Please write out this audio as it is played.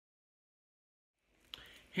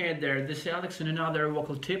Hey there, this is Alex and another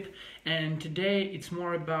vocal tip, and today it's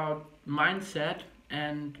more about mindset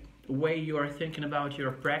and the way you are thinking about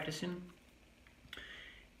your practicing.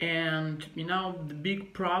 And the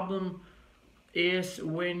big problem is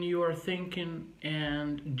when you are thinking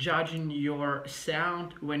and judging your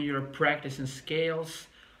sound when you're practicing scales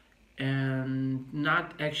and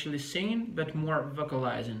not actually singing but more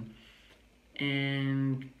vocalizing.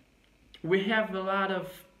 And we have a lot of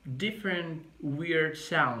different weird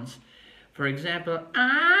sounds. For example,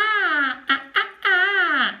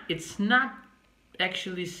 it's not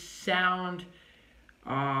actually sound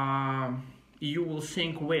you will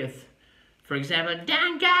sing with. For example,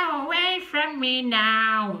 don't go away from me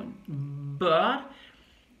now. But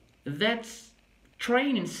that's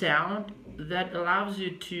training sound that allows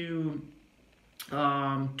you to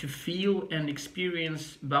feel and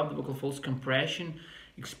experience above the vocal folds compression,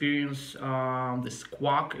 experience the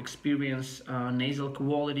squawk, experience nasal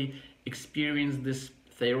quality, experience this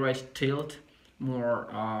thyroid tilt, more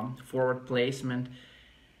forward placement.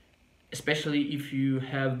 Especially if you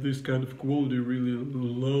have this kind of quality, really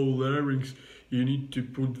low larynx, you need to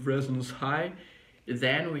put resonance high.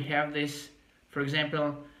 Then we have this, for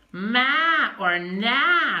example, ma or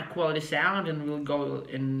na quality sound, and we'll go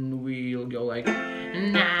like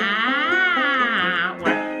na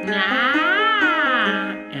or na.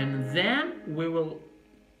 Then we will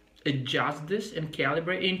adjust this and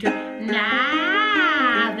calibrate into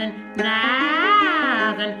na, then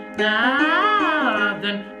na, then na,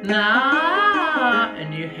 then na,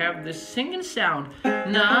 and you have this singing sound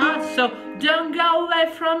na. So don't go away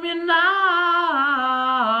from me now.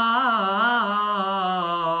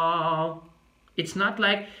 It's not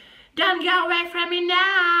like don't go away from me now.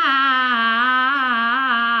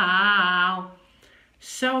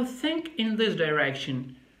 So think in this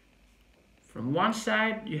direction. From one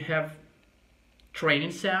side you have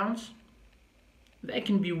training sounds. They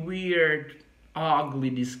can be weird, ugly,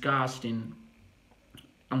 disgusting,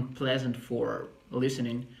 unpleasant for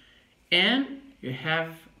listening. And you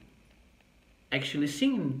have actually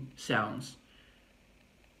singing sounds.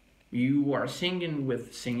 You are singing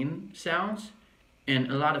with singing sounds,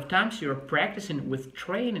 and a lot of times you're practicing with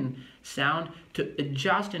training sound to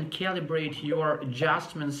adjust and calibrate your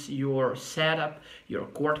adjustments, your setup, your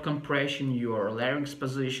chord compression, your larynx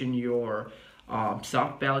position, your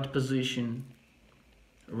soft palate position,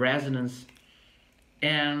 resonance.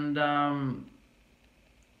 And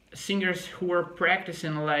singers who are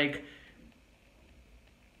practicing like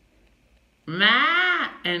ma,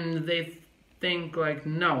 and they think like,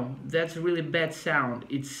 no, that's a really bad sound,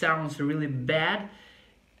 it sounds really bad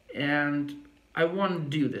and I won't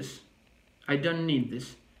do this, I don't need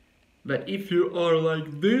this. But if you are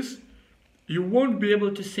like this, you won't be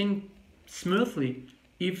able to sing smoothly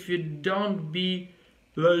if you don't be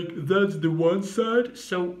like that's the one side.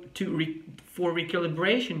 So for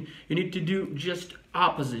recalibration you need to do just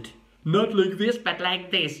opposite, not like this but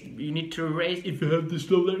like this. You need to raise, if you have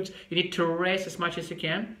this low larynx, you need to raise as much as you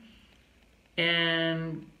can.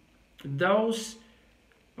 And those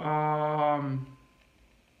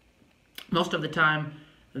most of the time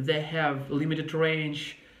they have limited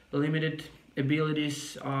range, limited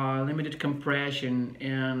abilities, limited compression,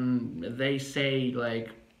 and they say like,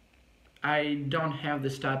 I don't have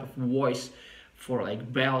this type of voice for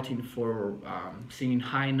like belting, for singing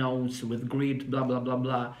high notes with grit, blah blah blah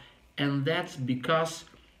blah. And that's because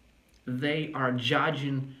they are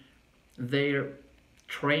judging their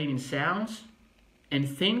training sounds and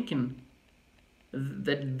thinking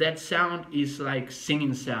that that sound is like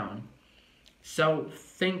singing sound. So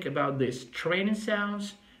think about this: training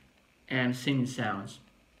sounds and singing sounds,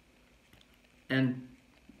 and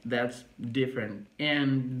that's different,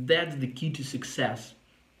 and that's the key to success.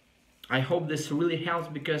 I hope this really helps,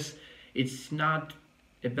 because it's not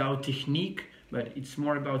about technique but it's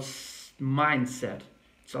more about mindset.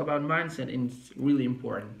 It's all about mindset, and it's really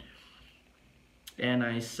important. And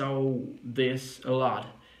I saw this a lot.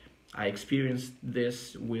 I experienced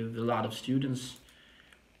this with a lot of students.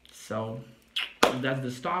 So that's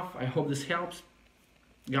the stuff. I hope this helps.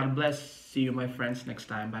 God bless. See you, my friends, next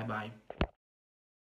time. Bye bye.